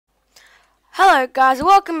Hello guys,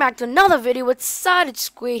 welcome back to another video with Sided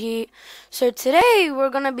Squid here. So today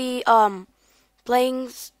we're gonna be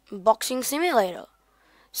playing boxing simulator.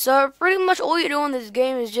 So pretty much all you do in this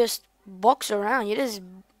game is just box around. You just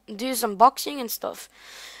do some boxing and stuff.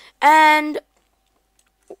 And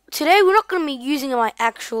today we're not gonna be using my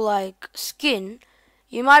actual skin.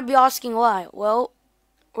 You might be asking why. Well,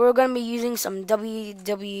 we're gonna be using some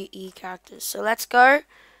WWE characters. So let's go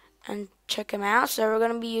and check them out. So we're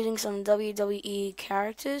going to be using some WWE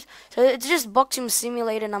characters. So it's just Boxing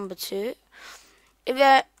Simulator number 2.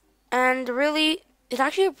 And really, it's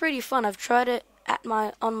actually pretty fun. I've tried it at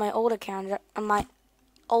on my old account.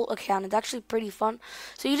 It's actually pretty fun.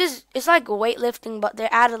 So it's like weightlifting, but they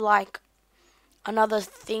added like another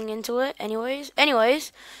thing into it. Anyways,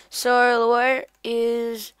 so I'm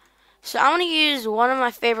gonna use one of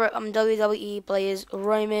my favorite WWE players,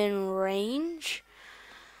 ROAMN REIGNS.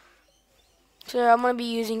 So I'm gonna be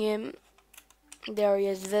using him. There he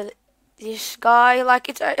is. This guy, like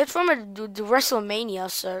it's from the WrestleMania.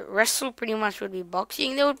 So wrestle pretty much would be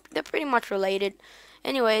boxing. They're pretty much related.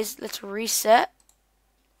 Anyways, let's reset.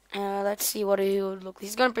 Let's see what he would look.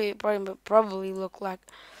 He's gonna probably look like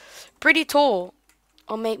pretty tall,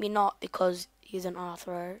 or maybe not because he's an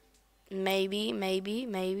Arthro. Maybe.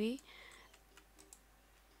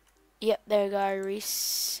 Yep, there we go. I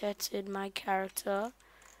resetted my character.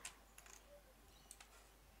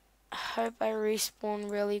 Hope I respawn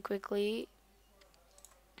really quickly.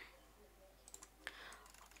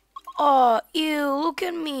 Oh, ew, look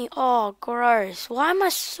at me. Oh, gross. Why am I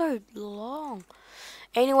so long?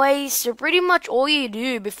 Anyways, so pretty much all you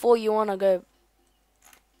do before you want to go...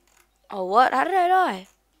 Oh, what? How did I die?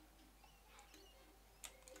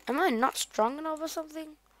 Am I not strong enough or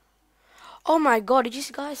something? Oh my god, did you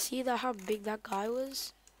guys see that? How big that guy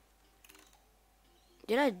was?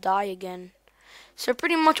 Did I die again? So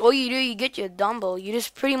pretty much all you do, you get your dumbbell. You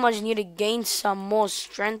just pretty much need to gain some more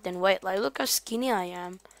strength and weight. Like, look how skinny I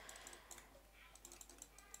am.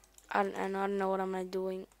 I don't know what I'm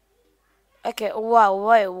doing. Okay, wow,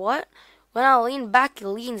 wait, what? When I lean back, it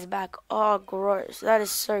leans back. Oh, gross. That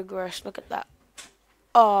is so gross. Look at that.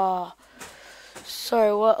 Oh,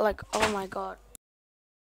 so what? Like, oh my god.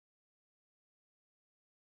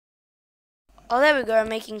 Oh, there we go. I'm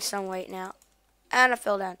making some weight now. And I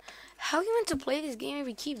fell down. How are you meant to play this game if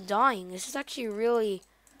you keep dying? This is actually really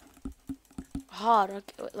hard.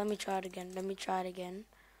 Okay, wait, let me try it again.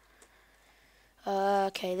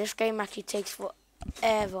 Okay, this game actually takes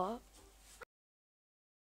forever.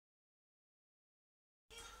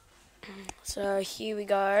 So here we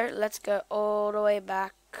go. Let's go all the way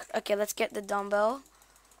back. Okay, let's get the dumbbell.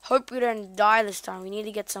 Hope we don't die this time. We need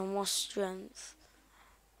to get some more strength.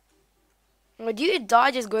 Do you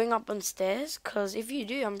die just going up on stairs? Because if you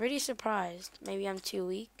do, I'm pretty surprised. Maybe I'm too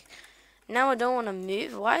weak. Now I don't want to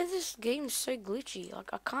move. Why is this game so glitchy?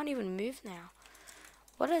 Like, I can't even move now.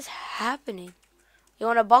 What is happening? You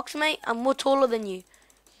want to box, mate? I'm more taller than you.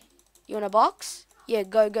 You want to box? Yeah,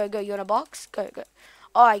 go. You want to box? Go.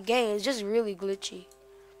 Oh, I gained. It's just really glitchy.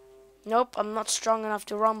 Nope, I'm not strong enough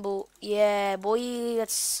to rumble. Yeah, boy,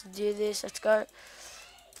 let's do this. Let's go.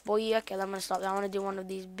 Boy, okay, I'm going to stop. I want to do one of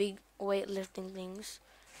these big weightlifting things,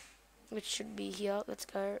 which should be here. Let's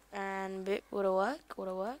go. And would it work?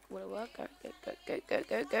 Go.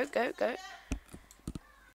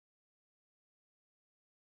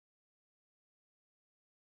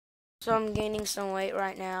 So I'm gaining some weight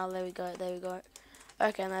right now. There we go.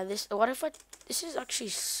 Okay, now this is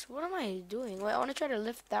actually, what am I doing? Wait, I want to try to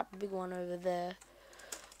lift that big one over there,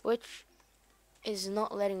 which is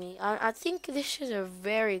not letting me. I think this is a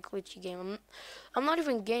very glitchy game. I'm not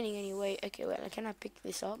even gaining any weight. Okay, wait, can I pick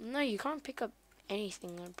this up? No, you can't pick up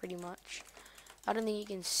anything pretty much. I don't think you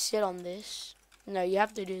can sit on this. No, you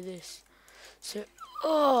have to do this. So,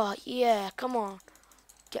 oh, yeah, come on.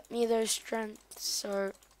 Get me those strengths.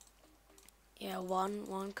 So, yeah, one,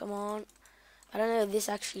 come on. I don't know if this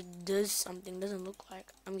actually does something. Doesn't look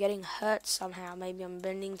like. I'm getting hurt somehow. Maybe I'm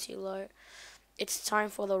bending too low. It's time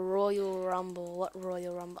for the Royal Rumble. What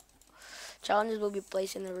Royal Rumble? Challenges will be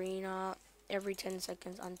placed in the arena every 10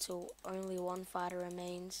 seconds until only one fighter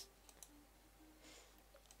remains.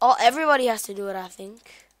 Oh, everybody has to do it, I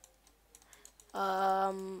think.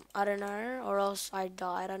 I don't know, or else I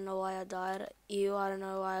died. I don't know why I died. Ew, I don't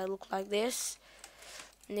know why I look like this.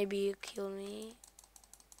 Maybe you kill me.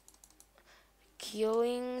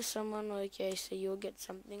 Killing someone, okay, so you'll get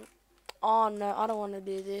something. Oh no, I don't want to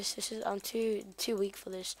do this. I'm too weak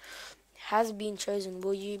for this. Has been chosen.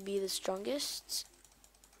 Will you be the strongest?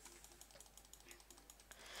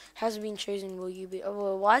 Has been chosen. Will you be?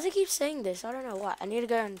 Oh, why does it keep saying this? I don't know why. I need to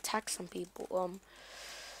go and attack some people.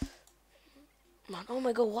 Man, oh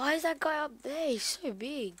my god, why is that guy up there? He's so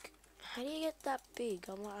big. How do you get that big?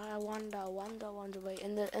 I wonder. Wait,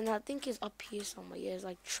 and I think he's up here somewhere. Yeah, he's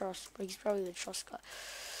like trust, but he's probably the trust guy.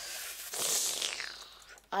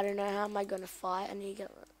 I don't know how am I gonna fight. I need to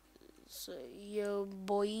get so yo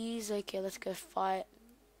boys. Okay, let's go fight.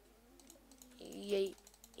 Yeet,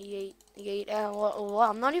 yeet, yeet. Well,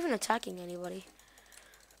 I'm not even attacking anybody.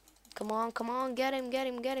 Come on, get him.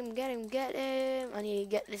 I need to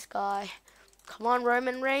get this guy. Come on,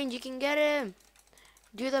 Roman Reigns, you can get him.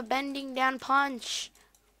 Do the bending down punch.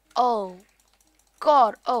 Oh,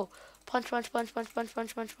 God. Oh, punch.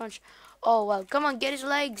 Oh, well, come on, get his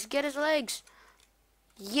legs.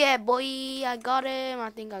 Yeah, boy, I got him. I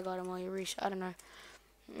think I got him while you reach. I don't know.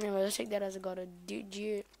 Anyway, let's take that as I got it. Did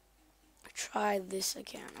you try this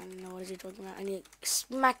again? I don't know what is he talking about. I need to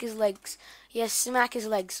smack his legs. Yes, smack his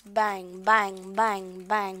legs. Bang.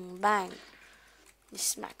 You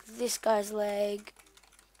smack this guy's leg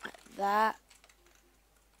like that.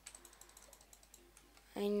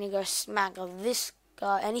 I need to go smack this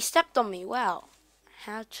guy. And he stepped on me. Wow.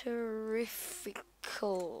 How terrifical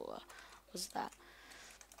was that?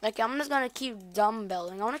 Like, I'm just going to keep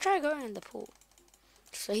dumbbelling. I want to try going in the pool.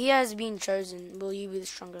 So he has been chosen. Will you be the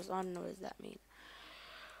strongest? I don't know what does that mean.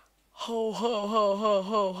 Ho.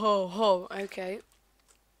 Okay.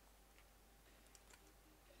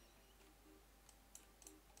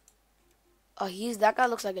 Oh, that guy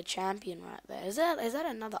looks like a champion right there. Is that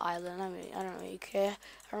another island? I don't really care.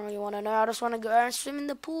 I don't really want to know. I just want to go and swim in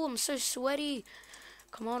the pool. I'm so sweaty.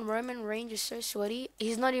 Come on, Roman Reigns is so sweaty.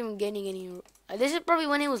 He's not even getting any. This is probably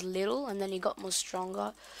when he was little, and then he got more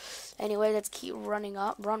stronger. Anyway, let's keep running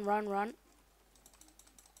up. Run.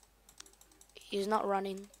 He's not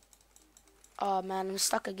running. Oh man, I'm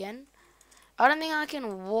stuck again. I don't think I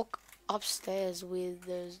can walk upstairs with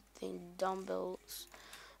those dumbbells.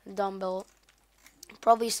 Dumbbell.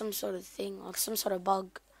 Probably some sort of thing, like some sort of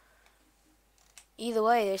bug. Either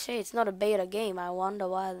way, they say it's not a beta game. I wonder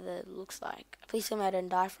why that looks like. Please tell me I didn't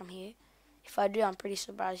die from here. If I do, I'm pretty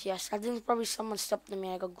surprised. Yes, I think probably someone stepped on me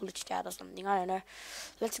and I got glitched out or something. I don't know.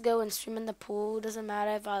 Let's go and swim in the pool. Doesn't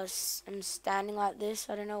matter if I'm standing like this.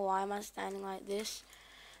 I don't know why am I standing like this.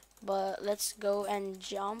 But let's go and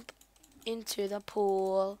jump into the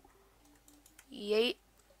pool. Yeet.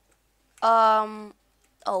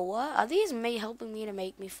 Oh, what? Are these helping me to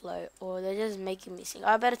make me float? Or they're just making me sink?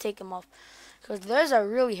 I better take them off. Because those are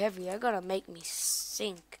really heavy. They're going to make me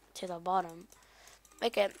sink to the bottom.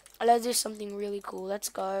 Okay, let's do something really cool. Let's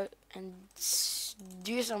go and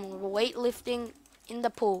do some weightlifting in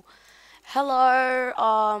the pool.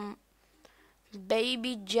 Hello,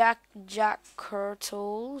 baby Jack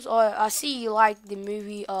Turtles. Oh, I see you like the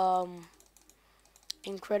movie,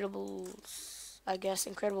 Incredibles. I guess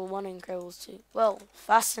Incredible 1 and Incredibles 2. Well,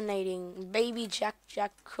 fascinating. Baby Jack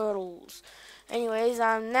Turtles. Anyways,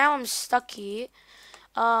 now I'm stuck here.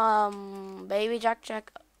 Baby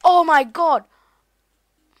Jack. Oh my god!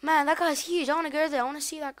 Man, that guy's huge. I want to go there. I want to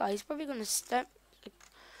see that guy. He's probably going to step. Like,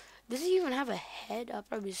 does he even have a head? That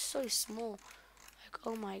probably so small. Like,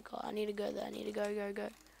 oh my god. I need to go there. I need to go.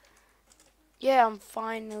 Yeah, I'm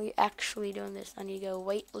finally actually doing this. I need to go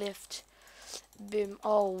weightlift. Boom.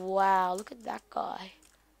 Oh, wow. Look at that guy.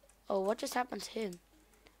 Oh, what just happened to him?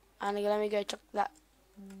 And let me go check that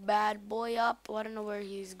bad boy up. I don't know where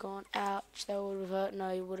he's gone. Ouch. That would have hurt. No,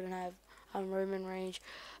 he wouldn't have. I'm Roman Reigns.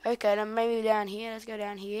 Okay, then maybe down here. Let's go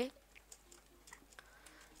down here.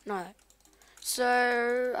 No.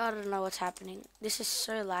 So, I don't know what's happening. This is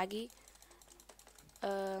so laggy.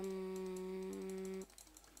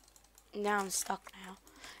 Now I'm stuck now.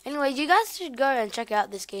 Anyway, you guys should go and check out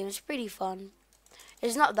this game. It's pretty fun.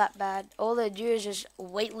 It's not that bad. All they do is just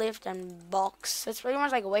weightlift and box. It's pretty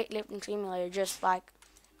much like a weightlifting simulator, just like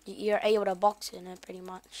you're able to box in it pretty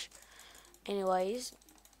much. Anyways,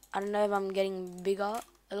 I don't know if I'm getting bigger.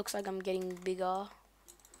 It looks like I'm getting bigger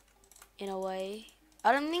in a way.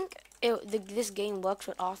 I don't think this game works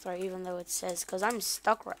with Arthur, even though it says, because I'm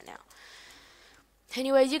stuck right now.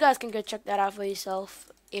 Anyways, you guys can go check that out for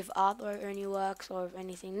yourself, if Arthur only works or if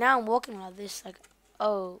anything. Now I'm walking like this, like,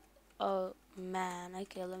 oh man.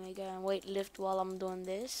 Okay, let me go and weightlift while I'm doing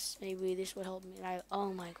this. Maybe this would help me. Like,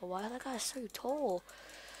 oh my god, why is that guy so tall?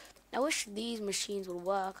 I wish these machines would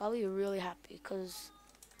work. I'll be really happy, because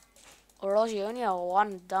or else you only have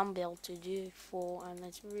one dumbbell to do for, and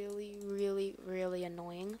it's really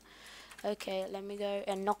annoying. Okay, let me go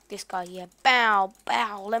and knock this guy here. Bow.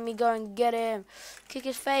 Let me go and get him. Kick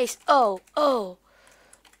his face. Oh.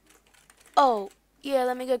 Yeah,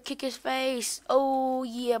 let me go kick his face. Oh,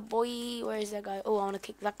 yeah, boy. Where is that guy? Oh, I want to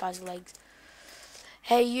kick that guy's legs.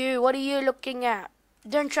 Hey, you. What are you looking at?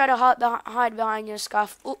 Don't try to hide behind your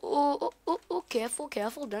scarf. Ooh, ooh, ooh, ooh, ooh, careful,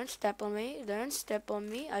 careful. Don't step on me. Don't step on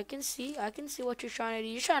me. I can see what you're trying to do.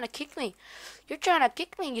 You're trying to kick me. You're trying to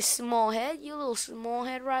kick me, you small head. You little small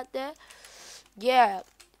head right there. Yeah.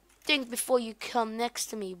 Think before you come next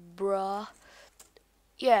to me, bruh.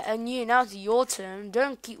 Yeah, and you, now it's your turn.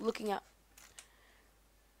 Don't keep looking at...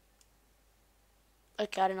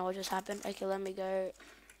 Okay, I don't know what just happened. Okay, let me go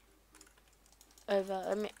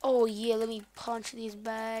over. Oh yeah, let me punch these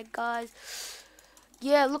bad guys.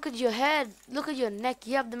 Yeah, look at your head. Look at your neck.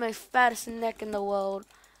 You have the most fattest neck in the world.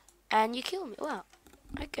 And you kill me. Wow.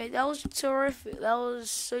 Okay, that was terrific. That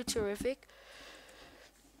was so terrific.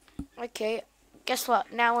 Okay, guess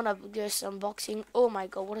what? Now I want to do some boxing. Oh my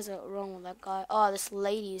god, what is wrong with that guy? Oh, this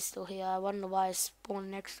lady is still here. I wonder why I spawned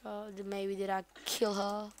next to her. Maybe did I kill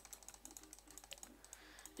her?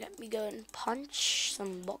 Let me go and punch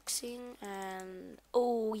some boxing. And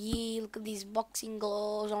oh yeah, look at these boxing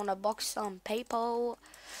gloves. I want to box some people.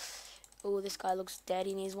 Oh, this guy looks dead.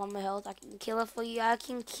 He needs 1 more health. I can kill it for you. I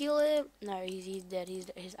can kill him. No, he's dead.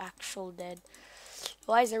 He's actual dead.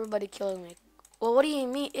 Why is everybody killing me? Well, what do you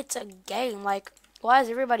mean? It's a game. Like, why is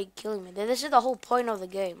everybody killing me? This is the whole point of the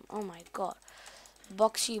game. Oh my god.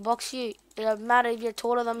 Box you, box you. It doesn't matter if you're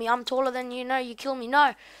taller than me. I'm taller than you. No, you kill me.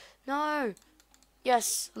 No. No.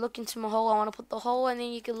 Yes, look into my hole. I want to put the hole and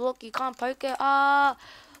then you can look. You can't poke it. Ah.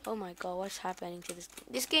 Oh my god, what's happening to this game?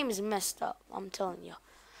 This game is messed up. I'm telling you.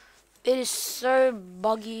 It is so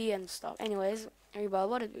buggy and stuff. Anyways, everybody,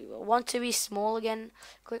 what did we want to be small again?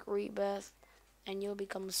 Click rebirth, and you'll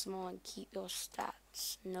become small and keep your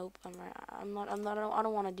stats. Nope, I'm not. I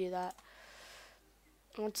don't want to do that.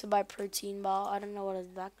 I want to buy protein bar. I don't know what is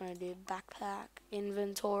that gonna do. Backpack,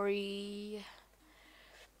 inventory.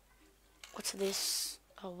 What's this?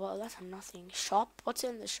 Oh well, that's nothing. Shop. What's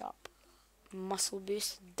in the shop? Muscle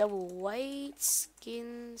boost, double weight,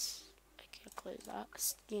 skins. Close that.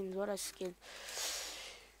 Skins. What are skins?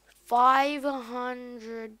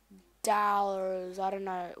 $500. I don't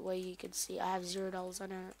know where you can see. I have $0. I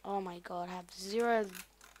don't. Oh my god. I have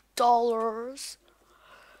 $0.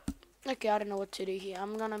 Okay, I don't know what to do here.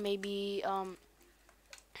 I'm gonna maybe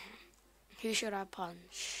who should I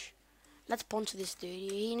punch? Let's punch this dude.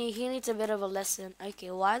 He needs a bit of a lesson.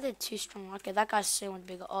 Okay, why are they too strong? Okay, that guy's so much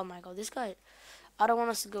bigger. Oh my god, this guy. I don't want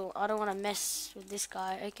us to go. I don't want to mess with this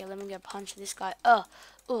guy. Okay, let me go punch this guy. Oh,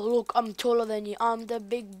 look, I'm taller than you. I'm the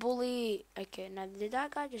big bully. Okay, now did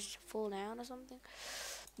that guy just fall down or something?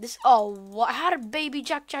 This. Oh, what? How did Baby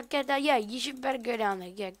Jack get that? Yeah, you should better go down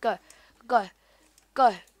there. Yeah, go.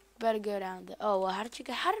 Better go down there. Oh, well, how did you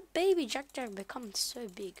go? How did Baby Jack become so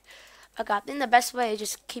big? Okay, I think the best way is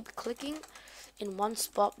just keep clicking in one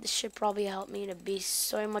spot. This should probably help me to be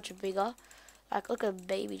so much bigger. Like, look at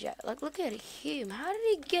Baby Jack. Like, look at him. How did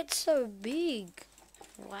he get so big?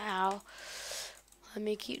 Wow. Let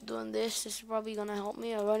me keep doing this. This is probably going to help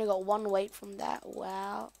me. I've only got 1 weight from that.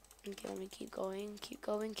 Wow. Okay, let me keep going. Keep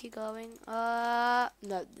going. No,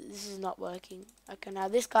 this is not working. Okay, now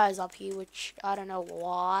this guy's up here, which I don't know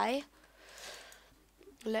why.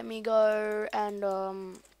 Let me go and,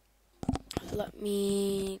 let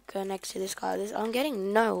me go next to this guy. I'm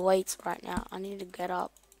getting no weights right now. I need to get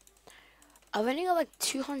up. I've only got like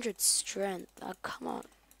 200 strength. Oh, come on.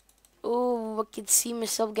 Oh, I can see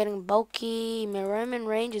myself getting bulky. My ROAMN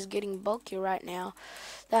range is getting bulky right now.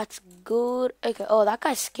 That's good. Okay. Oh, that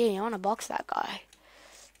guy's skinny. I want to box that guy.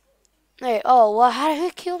 Hey. Oh, well,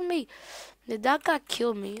 who killed me? Did that guy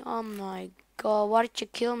kill me? Oh my god. Why did you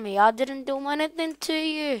kill me? I didn't do anything to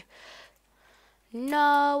you.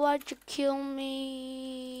 No, why'd you kill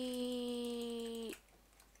me?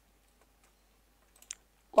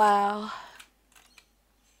 Wow.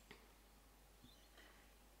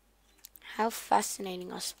 How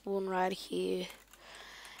fascinating. I spawned right here.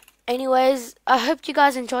 Anyways, I hope you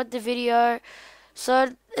guys enjoyed the video.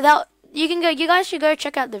 So that you guys should go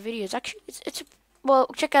check out the videos. Actually, well,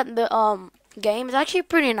 check out the game. It's actually a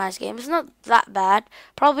pretty nice game. It's not that bad.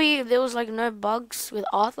 Probably if there was like no bugs with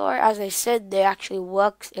Arthur, as I said, they actually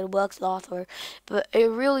works. It works with Arthur, but it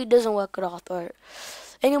really doesn't work with Arthur.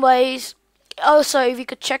 Anyways, also if you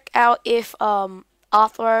could check out if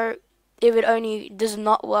Arthur, if it only does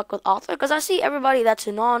not work with Arthur, because I see everybody that's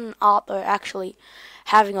non-Arthur actually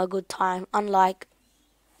having a good time, unlike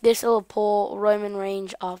this little poor ROAMN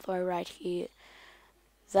range Arthur right here.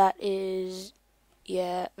 That is,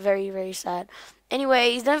 yeah, very, very sad.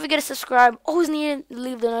 Anyways, don't forget to subscribe. Always need to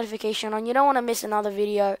leave the notification on. You don't want to miss another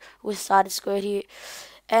video with Sided Squid here.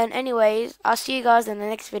 And anyways, I'll see you guys in the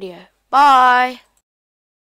next video. Bye!